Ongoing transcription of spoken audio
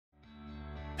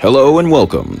Hello and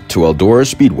welcome to Eldora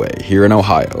Speedway here in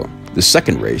Ohio, the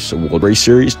second race of World Race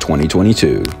Series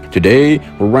 2022. Today,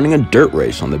 we're running a dirt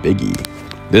race on the Big E.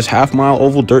 This half-mile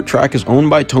oval dirt track is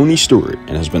owned by Tony Stewart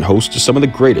and has been host to some of the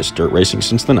greatest dirt racing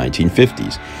since the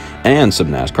 1950s, and some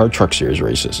NASCAR Truck Series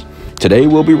races. Today,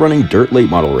 we'll be running dirt late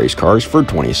model race cars for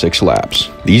 26 laps.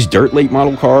 These dirt late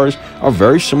model cars are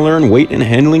very similar in weight and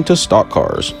handling to stock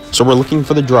cars, so we're looking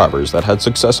for the drivers that had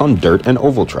success on dirt and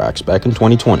oval tracks back in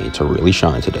 2020 to really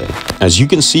shine today. As you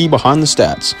can see behind the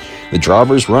stats, the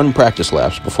drivers run practice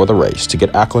laps before the race to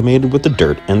get acclimated with the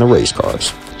dirt and the race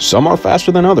cars. Some are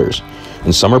faster than others,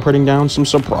 and some are putting down some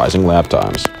surprising lap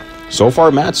times. So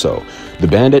far, Matzo, the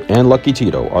Bandit, and Lucky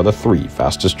Tito are the three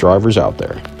fastest drivers out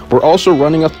there. We're also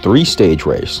running a three-stage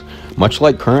race, much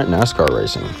like current NASCAR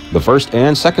racing. The first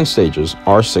and second stages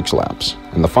are 6 laps,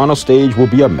 and the final stage will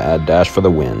be a mad dash for the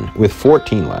win with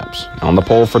 14 laps. On the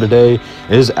pole for today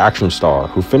is Action Star,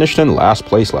 who finished in last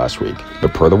place last week.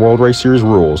 But per the World Race Series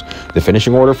rules, the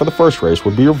finishing order for the first race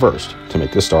would be reversed to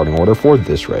make the starting order for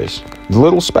this race. The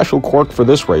little special quirk for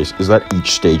this race is that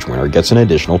each stage winner gets an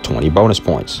additional 20 bonus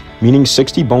points, meaning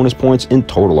 60 bonus points in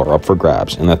total are up for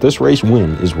grabs, and that this race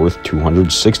win is worth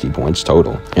 260 points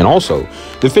total. And also,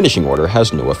 the finishing order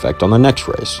has no effect on the next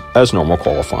race, as normal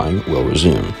qualifying will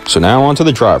resume. So now on to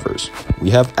the drivers. We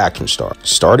have Action Star,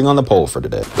 starting on the pole for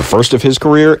today. The first of his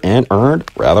career and earned,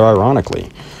 rather ironically.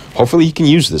 Hopefully he can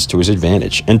use this to his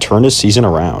advantage and turn his season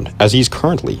around, as he's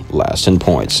currently last in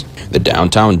points. The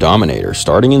Downtown Dominator,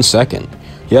 starting in second.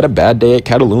 He had a bad day at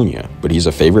Catalunya, but he's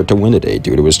a favorite to win today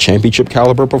due to his championship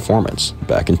caliber performance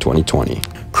back in 2020.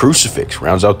 Crucifix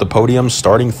rounds out the podium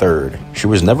starting third. She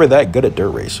was never that good at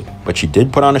dirt racing, but she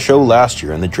did put on a show last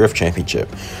year in the Drift Championship,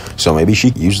 so maybe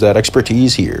she can use that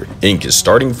expertise here. Ink is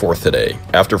starting fourth today,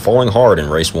 after falling hard in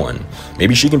race 1.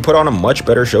 Maybe she can put on a much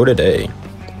better show today.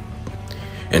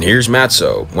 And here's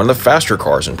Matzo, one of the faster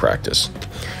cars in practice.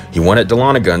 He won at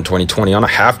Dahlonega in 2020 on a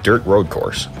half-dirt road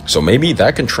course, so maybe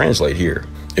that can translate here.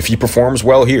 If he performs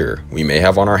well here, we may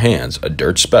have on our hands a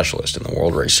dirt specialist in the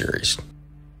World Race Series.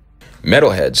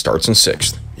 Metalhead starts in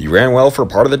 6th. He ran well for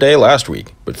part of the day last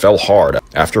week, but fell hard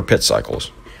after pit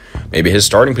cycles. Maybe his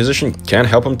starting position can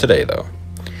help him today, though.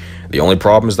 The only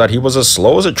problem is that he was as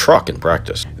slow as a truck in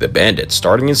practice. The Bandit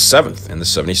starting in 7th in the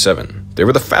 77. They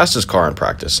were the fastest car in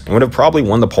practice and would have probably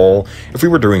won the pole if we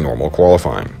were doing normal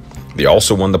qualifying. They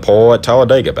also won the pole at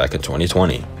Talladega back in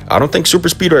 2020. I don't think super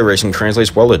speedway racing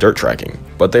translates well to dirt tracking,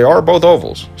 but they are both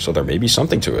ovals, so there may be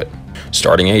something to it.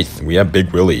 Starting 8th, we have Big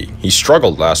Willie. He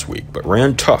struggled last week, but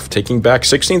ran tough, taking back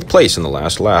 16th place in the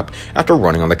last lap after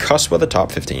running on the cusp of the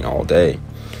top 15 all day.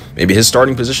 Maybe his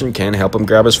starting position can help him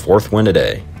grab his 4th win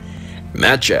today.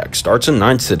 Matt Jack starts in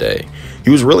 9th today. He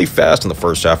was really fast in the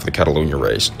first half of the Catalunya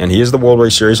race, and he is the World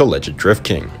Race Series alleged drift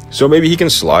king, so maybe he can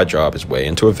slide job his way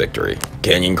into a victory.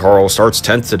 Canyon Carl starts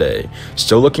 10th today,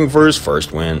 still looking for his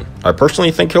first win. I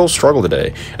personally think he'll struggle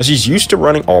today, as he's used to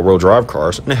running all-wheel drive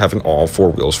cars and having all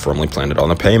 4 wheels firmly planted on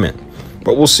the pavement,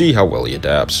 but we'll see how well he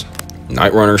adapts.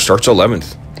 Night Runner starts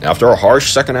 11th. After a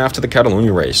harsh second half to the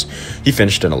Catalunya race, he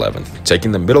finished in 11th,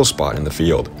 taking the middle spot in the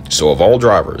field. So of all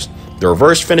drivers, the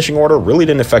reverse finishing order really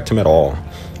didn't affect him at all.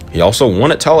 He also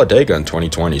won at Talladega in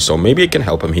 2020, so maybe it can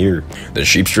help him here. The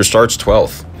Sheepster starts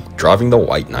 12th, driving the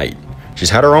White Knight. She's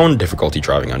had her own difficulty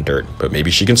driving on dirt, but maybe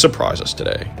she can surprise us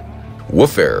today.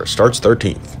 Woofair starts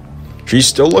 13th. She's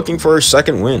still looking for her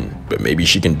second win, but maybe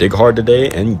she can dig hard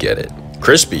today and get it.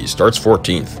 Crispy starts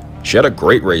 14th. She had a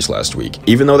great race last week,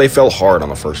 even though they fell hard on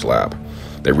the first lap.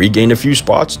 They regained a few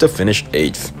spots to finish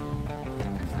 8th.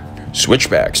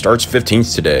 Switchback starts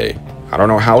 15th today. I don't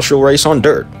know how she'll race on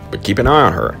dirt, but keep an eye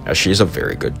on her, as she is a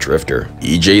very good drifter.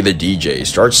 EJ the DJ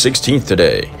starts 16th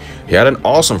today. He had an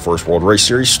awesome first World Race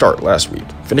Series start last week,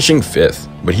 finishing 5th,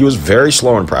 but he was very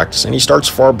slow in practice and he starts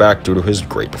far back due to his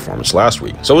great performance last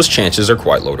week, so his chances are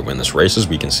quite low to win this race as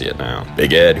we can see it now.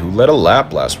 Big Ed, who led a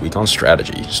lap last week on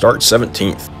strategy, starts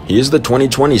 17th. He is the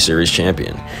 2020 Series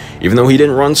champion. Even though he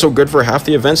didn't run so good for half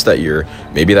the events that year,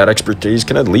 maybe that expertise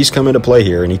can at least come into play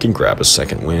here and he can grab a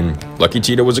second win. Lucky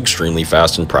Tito was extremely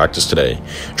fast in practice today,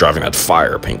 driving that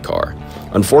fire pink car.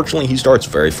 Unfortunately, he starts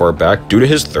very far back due to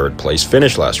his 3rd place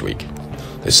finish last week.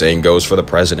 The same goes for the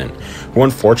President, who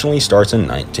unfortunately starts in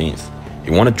 19th.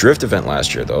 He won a drift event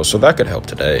last year though, so that could help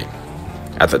today.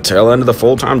 At the tail end of the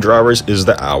full-time drivers is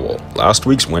the Owl, last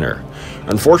week's winner.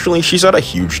 Unfortunately, she's at a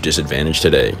huge disadvantage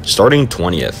today, starting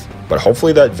 20th, but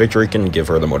hopefully that victory can give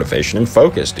her the motivation and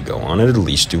focus to go on and at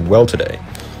least do well today.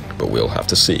 But we'll have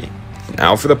to see.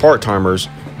 Now for the part-timers,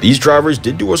 These drivers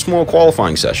did do a small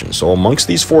qualifying session, so amongst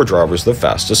these 4 drivers, the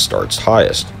fastest starts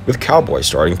highest, with Cowboy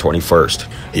starting 21st.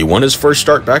 He won his first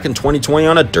start back in 2020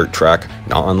 on a dirt track,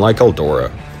 not unlike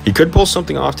Eldora. He could pull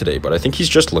something off today, but I think he's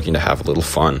just looking to have a little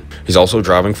fun. He's also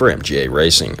driving for MGA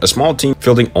Racing, a small team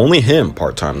fielding only him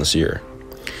part-time this year.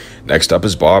 Next up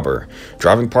is Bobber,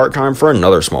 driving part-time for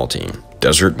another small team,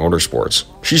 Desert Motorsports.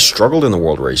 She's struggled in the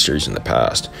World Race Series in the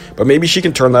past, but maybe she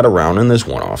can turn that around in this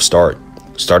one-off start.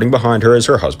 Starting behind her is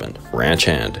her husband, Ranch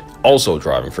Hand, also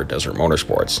driving for Desert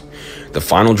Motorsports. The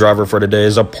final driver for today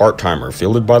is a part-timer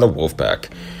fielded by the Wolfpack,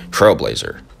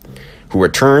 Trailblazer, who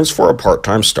returns for a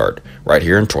part-time start right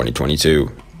here in 2022.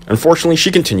 Unfortunately,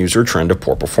 she continues her trend of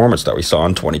poor performance that we saw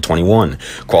in 2021,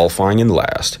 qualifying in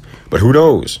last. But who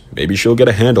knows, maybe she'll get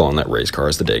a handle on that race car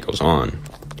as the day goes on.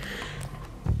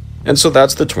 And so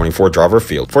that's the 24 driver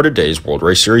field for today's World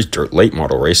Race Series Dirt Late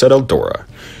Model race at Eldora.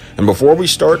 And before we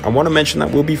start, I want to mention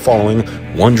that we'll be following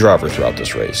one driver throughout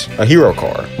this race, a hero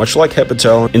car, much like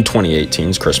Hepatel in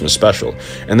 2018's Christmas Special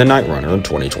and the Night Runner in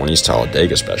 2020's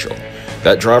Talladega Special.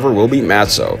 That driver will be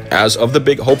Matzo. As of the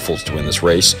big hopefuls to win this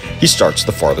race, he starts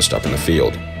the farthest up in the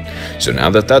field. So now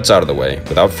that that's out of the way,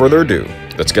 without further ado,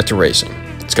 let's get to racing.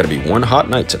 It's going to be one hot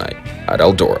night tonight at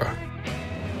Eldora.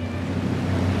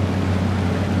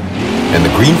 And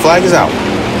the green flag is out.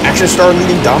 Action Star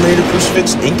leading Dominator,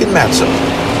 Crucifix, Inc. and Matzo.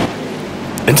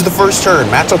 Into the first turn,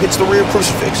 Matzo hits the rear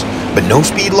Crucifix, but no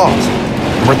speed loss.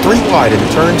 Number 3 wide into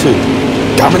turn 2.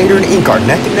 Dominator and Inc. are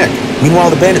neck and neck.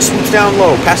 Meanwhile, the Bandit swoops down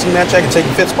low, passing Matchak and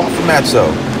taking 5th spot from Matzo.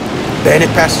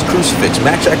 Bandit passes Crucifix.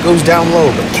 Matchak goes down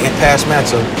low, but can't pass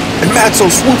Matzo. And Matzo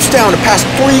swoops down to pass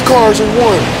 3 cars in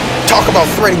 1. Talk about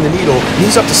threading the needle, and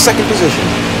he's up to 2nd position.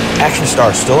 Action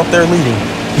Star still up there leading.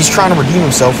 He's trying to redeem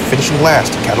himself, finishing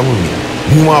last at Catalunya.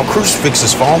 Meanwhile, Crucifix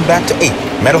has fallen back to 8th.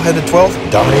 Metalhead to 12th,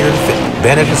 Dominator to 5th.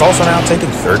 Bandit has also now taken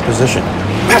 3rd position.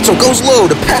 Matzo goes low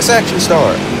to pass Action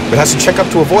Star, but has to check up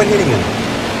to avoid hitting him.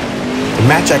 And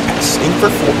Matchak passes Inc.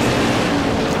 for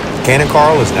 4th. Cannon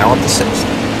Carl is now up to 6th.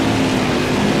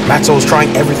 Matzo is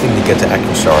trying everything to get to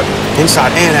Action Star,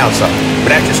 inside and outside,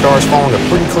 but Action Star is following a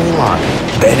pretty clean line.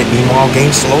 Bandit, meanwhile,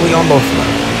 gains slowly on both of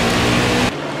them.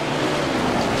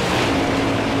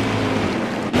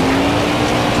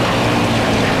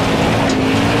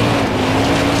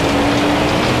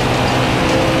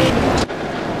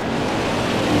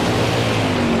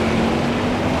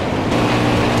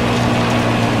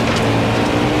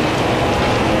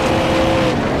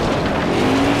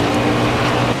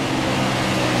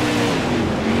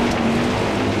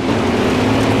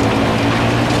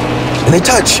 And they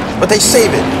touch, but they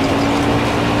save it.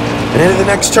 And into the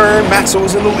next turn, Matzo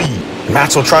is in the lead. And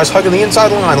Matzo tries hugging the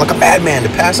inside line like a madman to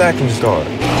pass Action Star.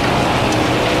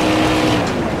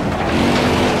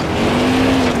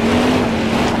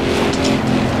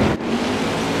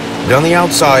 But on the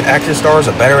outside, Action Star is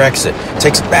a better exit.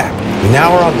 Takes it back. We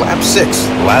now are on lap 6,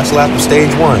 the last lap of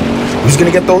stage 1. Who's going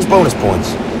to get those bonus points?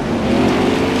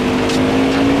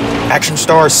 Action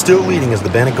Star is still leading as the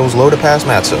Bandit goes low to pass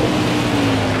Matzo.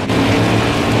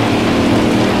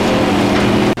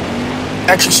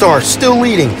 Action Star still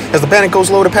leading as the Bandit goes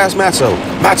low to pass Matzo.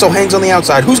 Matzo hangs on the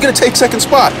outside. Who's going to take 2nd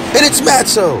spot? And it's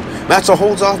Matzo! Matzo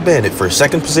holds off Bandit for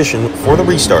 2nd position for the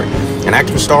restart. And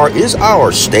Action Star is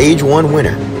our Stage 1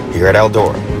 winner here at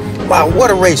Eldora. Wow,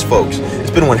 what a race, folks.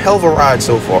 It's been one hell of a ride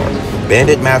so far.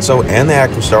 Bandit, Matzo, and the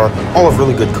Action Star all have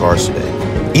really good cars today.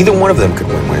 Either one of them could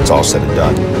win when it's all said and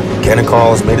done. Cannon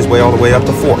Carl has made his way all the way up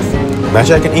to 4th.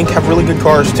 Matchak and Inc. have really good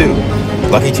cars too.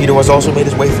 Lucky Tito has also made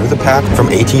his way through the pack from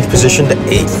 18th position to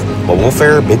 8th, while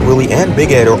Wolfair, Big Willie, and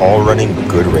Big Ed are all running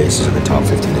good races in the top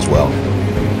 15 as well.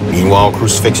 Meanwhile,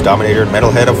 Crucifix, Dominator, and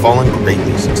Metalhead have fallen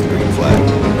greatly since the green flag.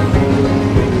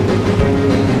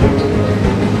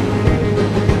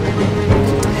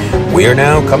 We are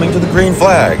now coming to the green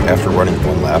flag after running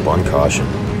 1 lap on caution.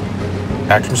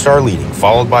 Action Star leading,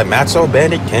 followed by Matzo,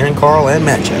 Bandit, Cannon Carl, and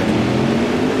Matchak.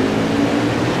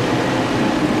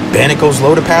 Bandit goes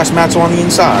low to pass Matzo on the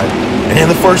inside. And in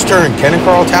the first turn, Cannon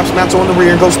Carl taps Matzo in the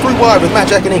rear and goes 3 wide with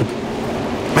Matchak and Inc.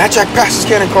 Matchak passes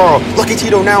Cannon Carl. Lucky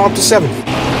Tito now up to 7th.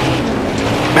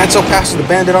 Matzo passes the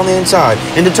Bandit on the inside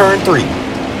into turn 3.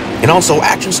 And also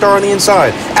Action Star on the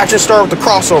inside. Action Star with the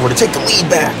crossover to take the lead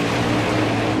back.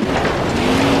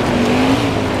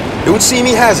 It would seem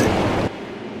he has it.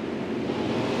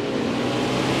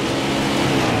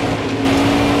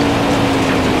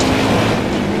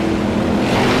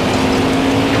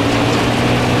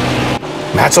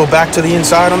 Matzo back to the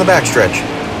inside on the backstretch.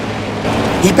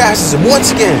 He passes him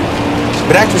once again,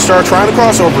 but Action Star trying to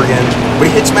cross over again, but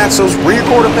he hits Matzo's rear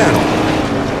quarter panel.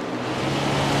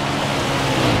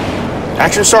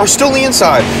 Action Star still on the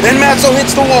inside, and Matzo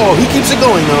hits the wall. He keeps it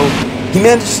going though. He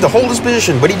manages to hold his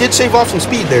position, but he did save off some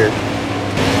speed there.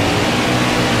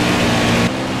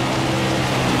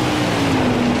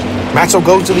 Matzo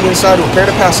goes to the inside to repair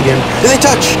the pass again, and they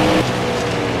touch.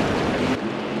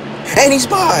 And he's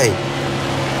by.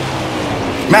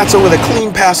 Matzo with a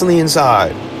clean pass on the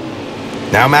inside.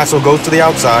 Now Matzo goes to the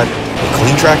outside. A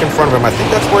clean track in front of him. I think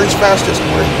that's where he's fastest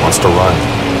and where he wants to run.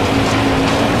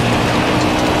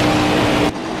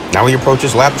 Now he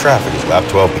approaches lap traffic as lap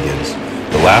 12 begins.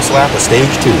 The last lap of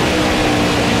stage 2.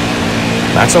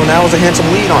 Matzo now has a handsome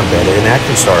lead on Bennett and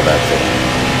Action Star back there.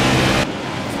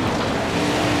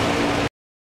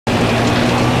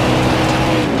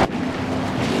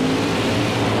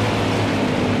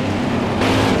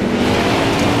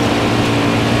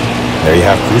 There you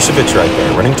have Crucifix right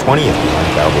there, running 20th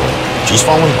behind Cowboy. She's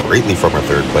fallen greatly from her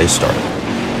third place start.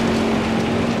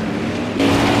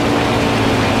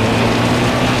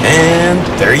 And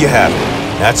there you have it.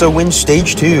 Matzo wins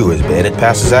stage 2 as Bandit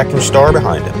passes Action Star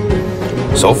behind him.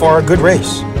 So far, a good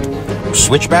race.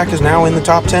 Switchback is now in the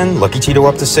top 10, Lucky Tito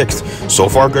up to 6th. So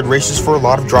far, good races for a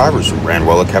lot of drivers who ran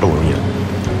well at Catalunya.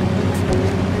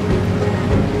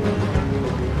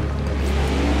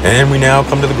 And we now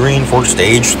come to the green for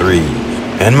stage 3.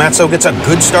 And Matzo gets a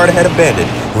good start ahead of Bandit,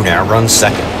 who now runs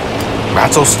second.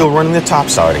 Matzo's still running the top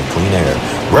side in clean air,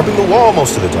 rubbing the wall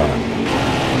most of the time.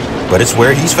 But it's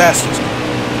where he's fastest.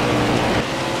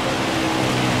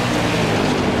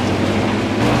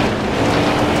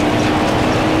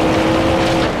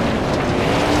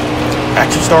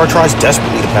 Action Star tries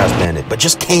desperately to pass Bandit, but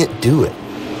just can't do it.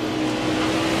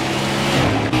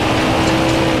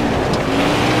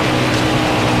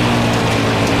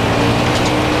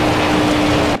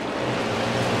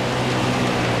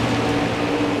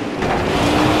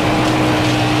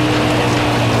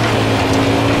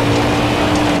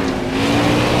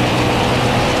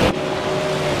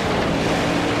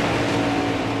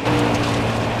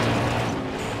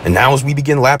 And now as we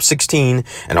begin lap 16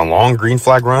 and a long green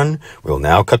flag run, we'll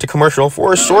now cut to commercial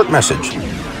for a short message. When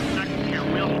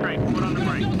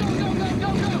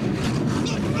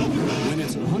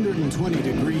it's 120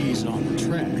 degrees on the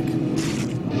track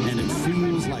and it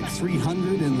feels like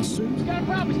 300 in the suit,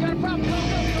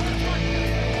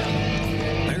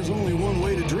 there's only one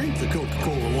way to drink the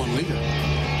Coca-Cola 1 liter.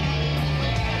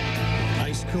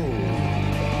 Ice cold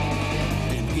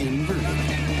and inverted.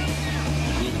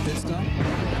 Need a pit stop?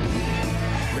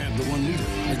 Grab the 1 liter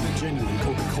in the genuine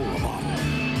Coca-Cola bottle.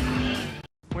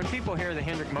 When people hear the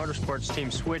Hendrick Motorsports team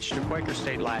switched to Quaker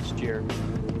State last year,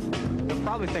 they'll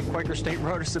probably think Quaker State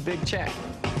wrote us a big check.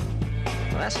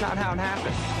 Well, that's not how it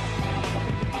happened.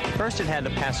 First it had to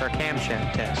pass our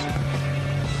camshaft test.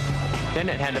 Then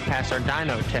it had to pass our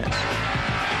dyno test.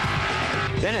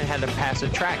 Then it had to pass a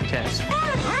track test.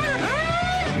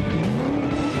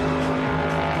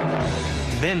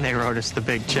 Then they wrote us the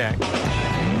big check.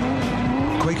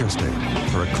 Quaker State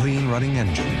for a clean running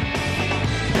engine.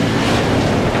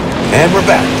 And we're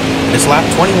back. It's lap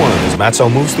 21 as Matzo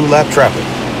moves through lap traffic.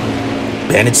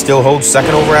 Bandit still holds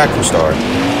second over Action Star.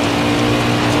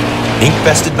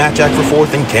 Ink-bested Matjack for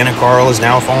 4th and Cannon Carl is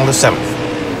now fallen to 7th.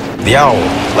 The Owl,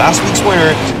 last week's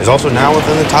winner, is also now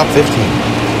within the top 15.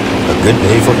 A good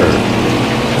day for her.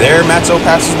 There, Matzo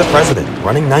passes the President,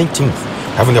 running 19th,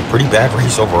 having a pretty bad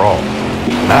race overall.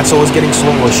 Matzo is getting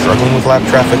slower, struggling with lap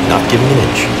traffic, not giving an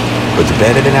inch. But the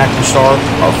Bandit and Action Star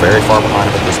are very far behind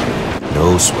him at this point.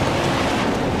 No sweat.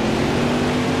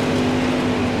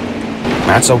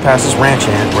 Matzo passes Ranch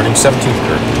Hand, running 17th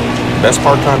currently. Best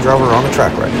part-time driver on the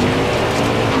track right now.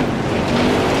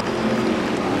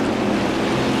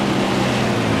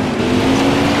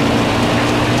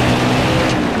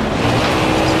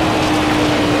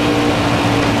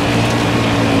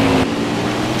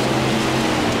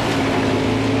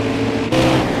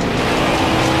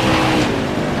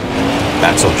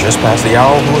 Matzo just passed the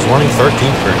Owl, who was running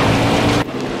 13th currently.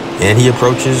 And he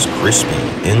approaches Crispy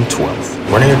in 12th,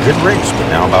 running a good race, but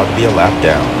now about to be a lap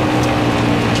down.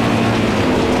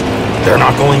 They're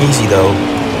not going easy, though.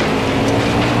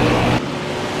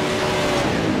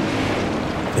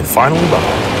 And finally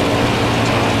behind.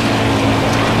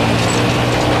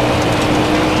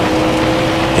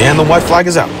 And the white flag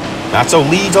is out. Matzo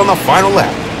leads on the final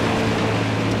lap.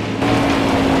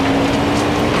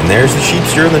 And there's the Sheep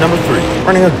Steer in the number 3,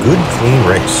 running a good, clean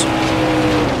race.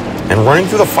 And running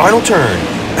through the final turn,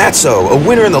 Matzo, a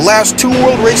winner in the last 2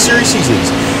 World Race Series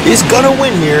seasons, is gonna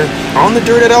win here on the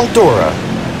dirt at Eldora.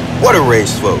 What a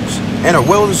race, folks, and a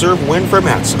well-deserved win for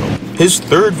Matzo, his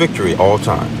 3rd victory all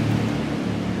time.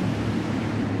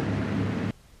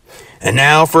 And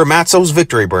now for Matzo's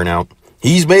victory burnout,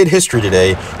 He's made history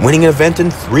today, winning an event in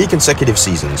 3 consecutive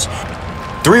seasons.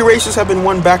 3 races have been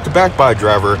won back-to-back by a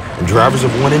driver, and drivers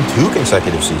have won in 2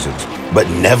 consecutive seasons, but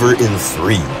never in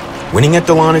 3. Winning at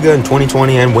Dahlonega in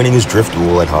 2020 and winning his drift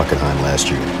duel at Hockenheim last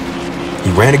year.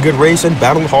 He ran a good race and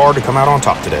battled hard to come out on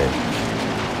top today.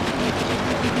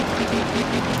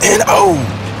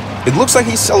 And it looks like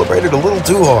he celebrated a little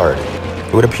too hard.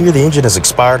 It would appear the engine has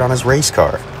expired on his race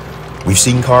car. We've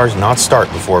seen cars not start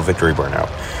before a victory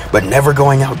burnout, but never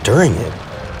going out during it.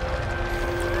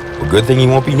 Well, good thing he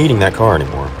won't be needing that car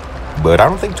anymore. But I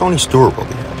don't think Tony Stewart will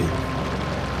be happy.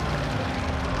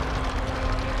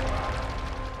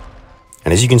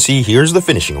 And as you can see, here's the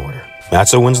finishing order.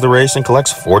 Matzo wins the race and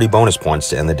collects 40 bonus points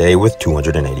to end the day with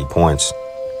 280 points.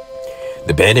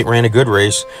 The Bandit ran a good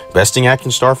race, besting Action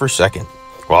Star for second,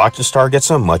 while Action Star gets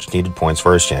some much-needed points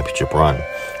for his championship run,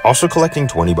 also collecting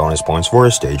 20 bonus points for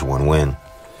his Stage 1 win.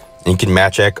 Inkin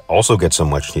Matchak also gets some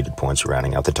much-needed points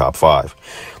rounding out the top 5.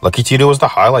 Lucky Tito was the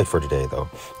highlight for today, though,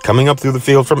 coming up through the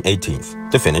field from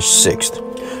 18th to finish 6th.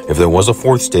 If there was a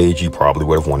 4th stage, he probably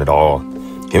would have won it all.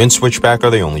 Him and Switchback are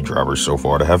the only drivers so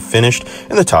far to have finished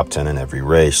in the top 10 in every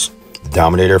race. The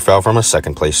Dominator fell from a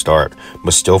 2nd place start,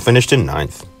 but still finished in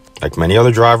 9th. Like many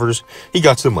other drivers, he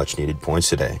got some much-needed points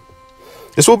today.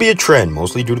 This will be a trend,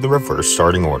 mostly due to the reverse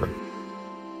starting order.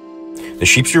 The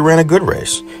Sheepster ran a good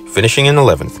race, finishing in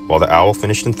 11th, while the Owl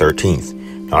finished in 13th.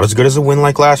 Not as good as a win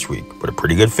like last week, but a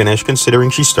pretty good finish considering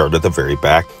she started at the very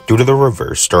back due to the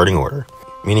reverse starting order,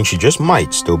 meaning she just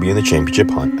might still be in the championship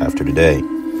hunt after today.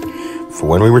 For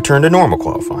when we return to normal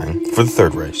qualifying for the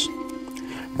 3rd race.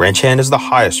 Ranch Hand is the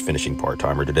highest finishing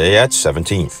part-timer today at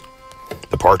 17th.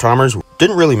 The part-timers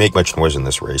didn't really make much noise in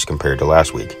this race compared to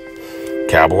last week.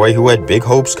 Cowboy, who had big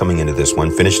hopes coming into this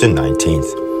one, finished in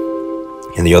 19th.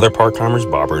 And the other part-timers,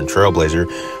 Bobber and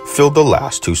Trailblazer, filled the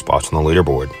last 2 spots on the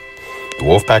leaderboard. The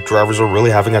Wolfpack drivers are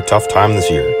really having a tough time this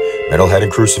year. Metalhead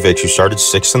and Crucifix, who started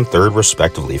 6th and 3rd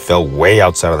respectively, fell way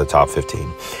outside of the top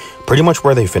 15, pretty much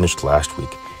where they finished last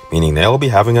week, meaning they'll be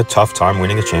having a tough time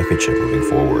winning a championship moving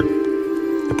forward.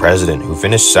 The President, who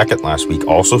finished 2nd last week,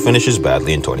 also finishes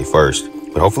badly in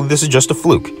 21st, but hopefully this is just a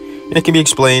fluke, and it can be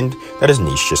explained that his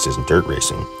niche just isn't dirt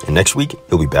racing, and next week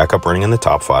he'll be back up running in the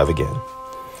top 5 again.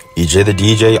 EJ the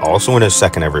DJ, also in his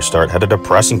 2nd ever start, had a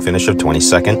depressing finish of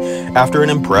 22nd after an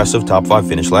impressive top 5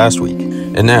 finish last week.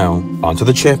 And now, onto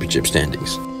the championship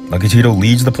standings. Lucky Tito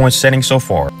leads the point standings so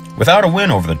far, without a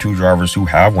win over the 2 drivers who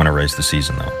have won a race this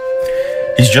season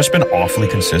though. He's just been awfully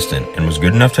consistent and was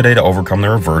good enough today to overcome the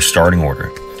reverse starting order.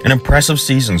 An impressive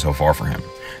season so far for him.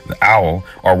 The Owl,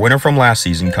 our winner from last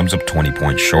season, comes up 20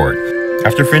 points short.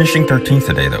 After finishing 13th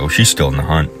today though, she's still in the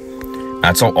hunt.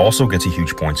 Matzo also gets a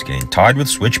huge points gain, tied with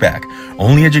Switchback,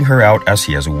 only edging her out as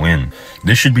he has a win.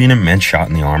 This should be an immense shot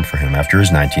in the arm for him after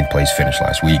his 19th place finish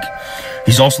last week.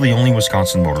 He's also the only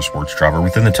Wisconsin Motorsports driver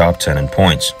within the top 10 in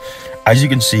points. As you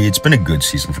can see, it's been a good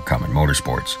season for Comet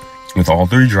Motorsports, with all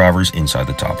 3 drivers inside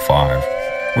the top 5,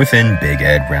 within Big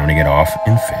Ed rounding it off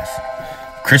in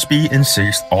 5th. Crispy in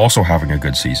 6th, also having a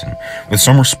good season, with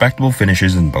some respectable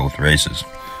finishes in both races.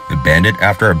 The Bandit,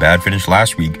 after a bad finish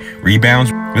last week, rebounds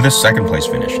with a 2nd place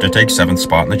finish to take 7th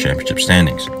spot in the championship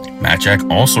standings. Matchak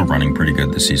also running pretty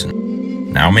good this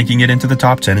season, now making it into the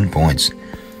top 10 in points.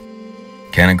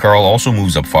 Cannon Carl also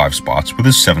moves up 5 spots with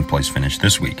his 7th place finish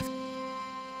this week.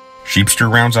 Sheepster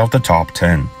rounds out the top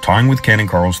 10, tying with Cannon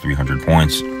Carl's 300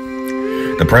 points.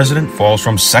 The President falls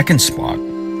from 2nd spot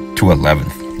to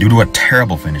 11th due to a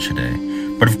terrible finish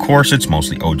today, but of course it's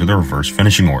mostly owed to the reverse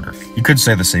finishing order. You could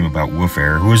say the same about Wolf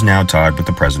Air, who is now tied with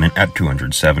the President at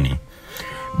 270.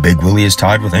 Big Willie is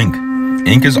tied with Ink.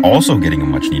 Ink is also getting a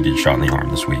much needed shot in the arm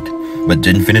this week, but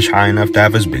didn't finish high enough to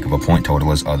have as big of a point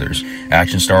total as others.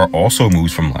 Action Star also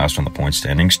moves from last on the point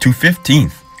standings to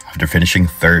 15th after finishing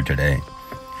 3rd today.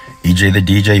 EJ the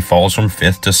DJ falls from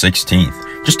 5th to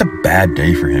 16th. Just a bad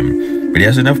day for him, but he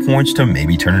has enough points to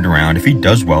maybe turn it around if he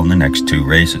does well in the next 2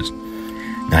 races.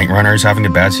 Night Runner is having a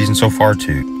bad season so far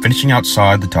too, finishing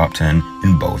outside the top 10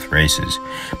 in both races.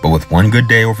 But with one good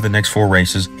day over the next 4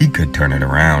 races, he could turn it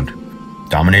around.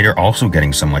 Dominator also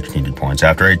getting some much needed points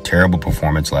after a terrible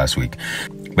performance last week,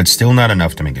 but still not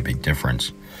enough to make a big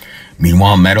difference.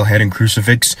 Meanwhile, Metalhead and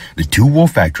Crucifix, the 2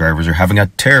 Wolfpack drivers, are having a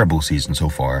terrible season so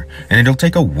far, and it'll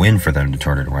take a win for them to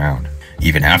turn it around.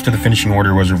 Even after the finishing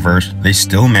order was reversed, they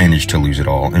still managed to lose it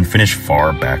all and finish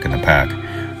far back in the pack.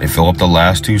 They fill up the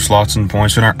last 2 slots in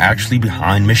points and are actually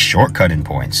behind Miss Shortcut in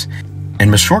points. And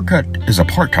Miss Shortcut is a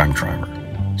part-time driver,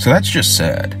 so that's just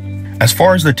sad. As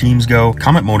far as the teams go,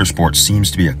 Comet Motorsports seems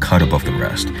to be a cut above the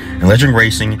rest, and Legend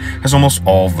Racing has almost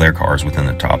all of their cars within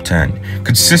the top 10,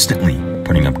 consistently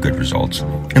putting up good results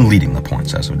and leading the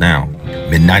points as of now.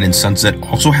 Midnight and Sunset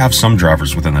also have some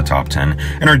drivers within the top 10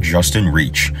 and are just in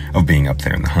reach of being up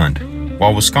there in the hunt.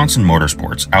 While Wisconsin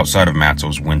Motorsports, outside of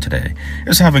Matzo's win today,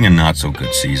 is having a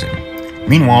not-so-good season.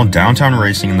 Meanwhile, Downtown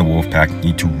Racing and the Wolfpack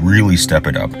need to really step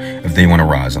it up if they want to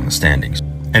rise on the standings.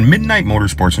 And Midnight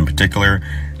Motorsports in particular,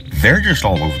 they're just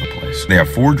all over the place. They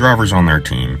have 4 drivers on their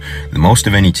team, the most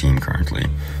of any team currently,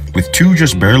 with 2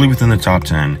 just barely within the top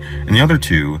 10, and the other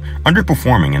 2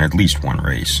 underperforming in at least 1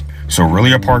 race. So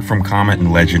really, apart from Comet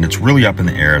and Legend, it's really up in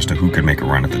the air as to who could make a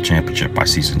run at the championship by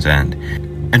season's end.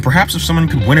 And perhaps if someone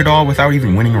could win it all without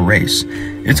even winning a race.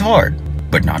 It's hard,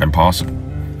 but not impossible.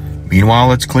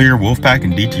 Meanwhile, it's clear Wolfpack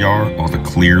and DTR are the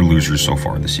clear losers so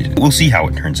far this season. We'll see how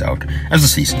it turns out as the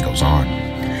season goes on.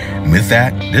 And with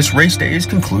that, this race day is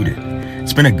concluded.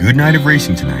 It's been a good night of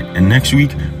racing tonight, and next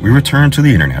week, we return to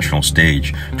the international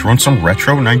stage to run some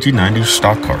retro 1990s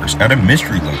stock cars at a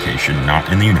mystery location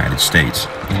not in the United States.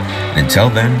 And until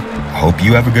then, I hope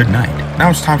you have a good night. Now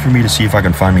it's time for me to see if I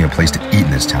can find me a place to eat in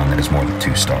this town that is more than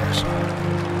 2 stars.